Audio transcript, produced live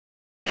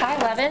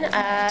Leven.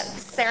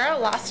 Sarah,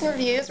 Lost in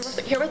Reviews.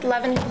 We're here with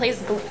Leven, who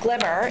plays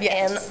Glimmer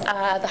in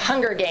the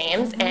Hunger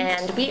Games,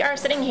 and we are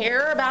sitting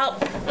here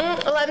about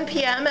 11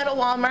 p.m. at a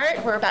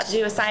Walmart. We're about to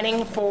do a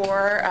signing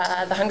for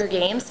the Hunger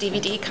Games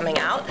DVD coming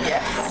out.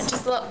 Yes.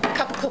 Just a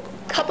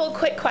couple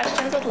quick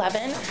questions with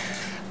Leven.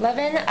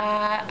 Leven,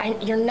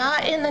 you're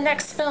not in the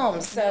next film,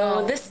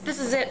 so this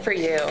is it for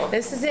you.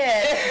 This is it.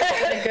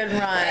 It's been a good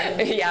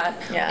run.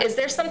 Yeah. Is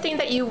there something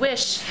that you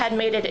wish had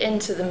made it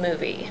into the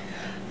movie?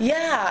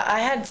 Yeah, I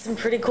had some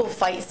pretty cool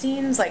fight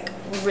scenes, like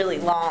really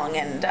long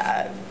and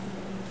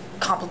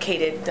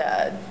complicated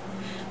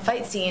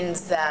fight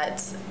scenes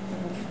that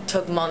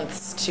took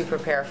months to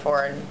prepare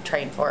for and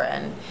train for.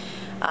 And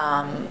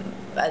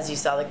as you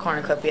saw, the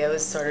cornucopia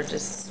was sort of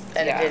just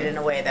edited in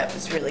a way that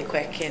was really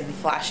quick and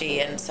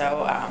flashy. And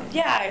so,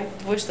 I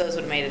wish those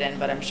would have made it in,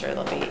 but I'm sure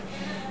they'll be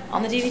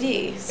on the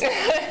DVD. So.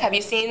 Have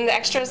you seen the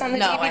extras on the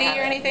DVD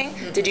or anything?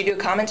 Mm-hmm. Did you do a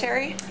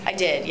commentary? I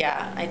did,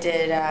 yeah. I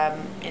did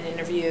an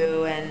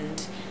interview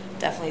and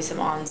definitely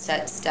some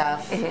on-set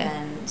stuff,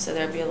 and so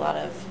there'd be a lot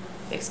of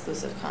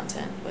exclusive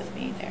content with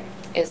me there.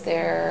 Is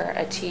there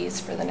a tease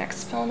for the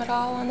next film at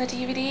all on the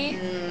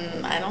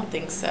DVD? I don't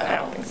think so. I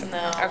don't think so.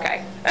 No.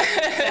 Okay.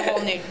 It's a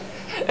whole new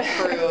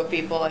crew of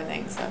people, I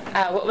think so.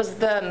 What was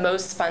the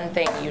most fun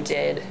thing you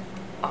did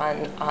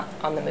on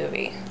the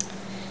movie?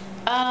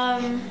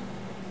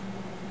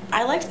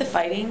 I liked the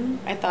fighting.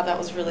 I thought that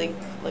was really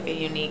like a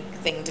unique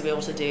thing to be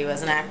able to do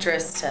as an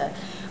actress, to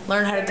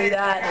learn how to do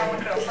that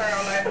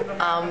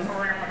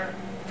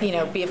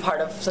and be a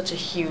part of such a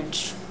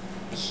huge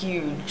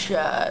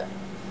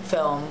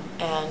film,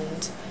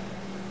 and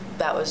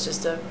that was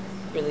just a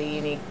really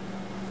unique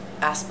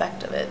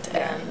aspect of it.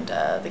 And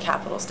the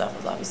Capitol stuff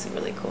was obviously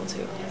really cool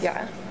too.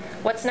 Yeah.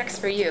 What's next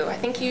for you? I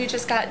think you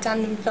just got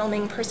done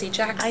filming Percy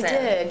Jackson. I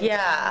did,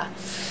 yeah.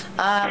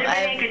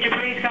 Tiffany, could you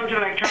please come to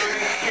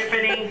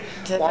electronics?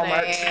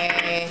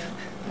 Tiffany.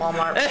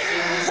 Walmart,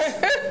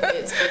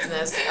 it's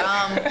business.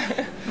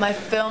 My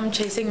film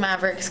Chasing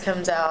Mavericks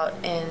comes out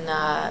in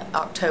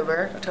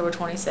October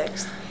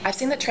 26th. I've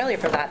seen the trailer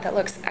for that. That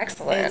looks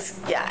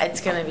excellent.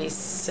 It's gonna be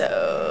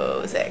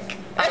so sick.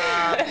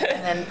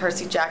 And then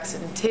Percy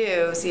Jackson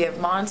 2, Sea of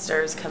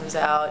Monsters, comes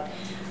out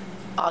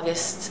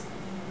August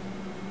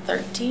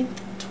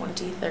 13th,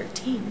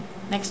 2013,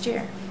 next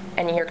year.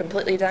 And you're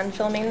completely done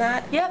filming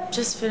that? Yep,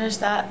 just finished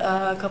that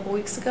a couple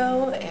weeks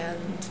ago, and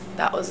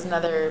that was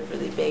another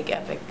really big,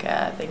 epic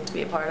thing to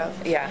be a part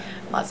of. Yeah.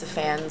 Lots of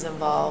fans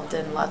involved,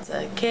 and lots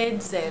of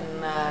kids,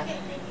 and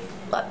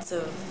lots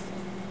of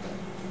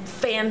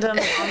fandom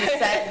on the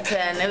set,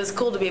 and it was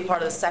cool to be a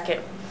part of the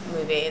second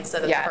movie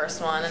instead of the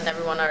first one, and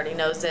everyone already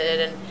knows it,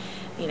 and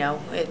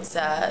it's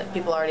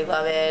people already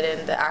love it,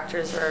 and the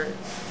actors were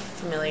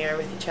familiar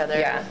with each other.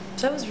 Yeah.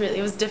 So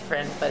it was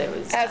different, but it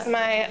was... As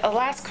my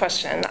last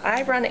question,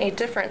 I run a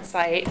different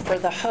site for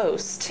The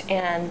Host,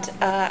 and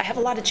I have a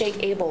lot of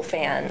Jake Abel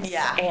fans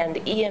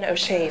and Ian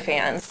O'Shea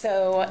fans.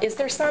 So is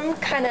there some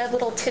kind of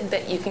little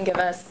tidbit you can give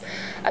us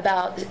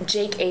about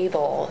Jake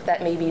Abel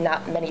that maybe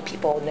not many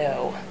people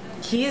know?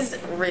 He's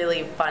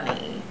really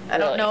funny. I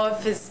don't know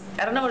what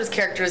his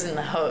character is in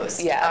The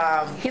Host.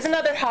 Yeah. He's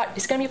going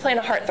to be playing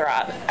a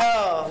heartthrob.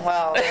 Oh,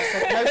 well,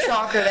 there's no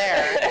shocker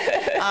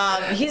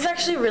there. He's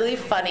actually really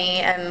funny,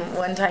 and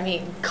one time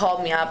he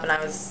called me up, and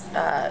I was,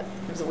 it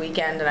was a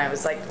weekend, and I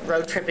was like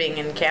road tripping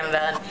in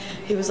Canada,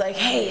 and he was like,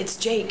 "Hey, it's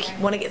Jake.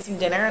 Want to get some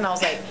dinner?" And I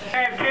was like,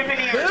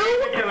 Tiffany, "Who?"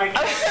 I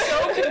was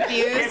so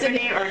confused, and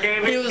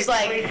he was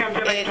like,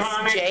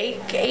 "It's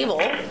Jake Abel,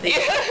 the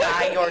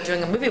guy you're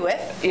doing a movie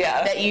with,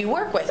 that you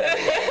work with."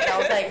 And I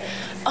was like,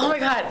 "Oh my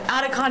God,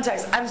 out of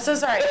context. I'm so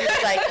sorry." He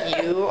was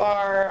like, "You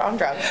are on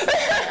drugs,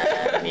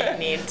 and you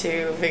need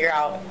to figure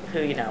out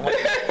who you know."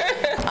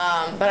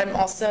 But I'm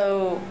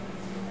also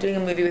doing a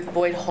movie with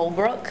Boyd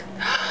Holbrook.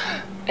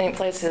 And he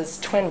plays his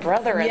twin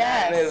brother in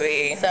that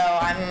movie. So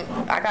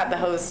I got The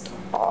Host.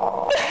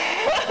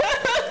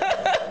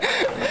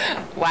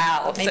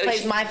 Wow. And he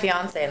plays my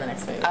fiance in the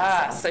next movie.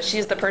 So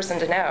she's the person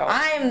to know.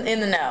 I'm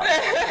in the know.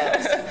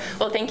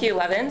 Well, thank you,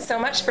 Leven, so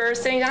much for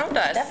sitting down with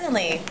us.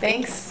 Definitely.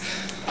 Thanks.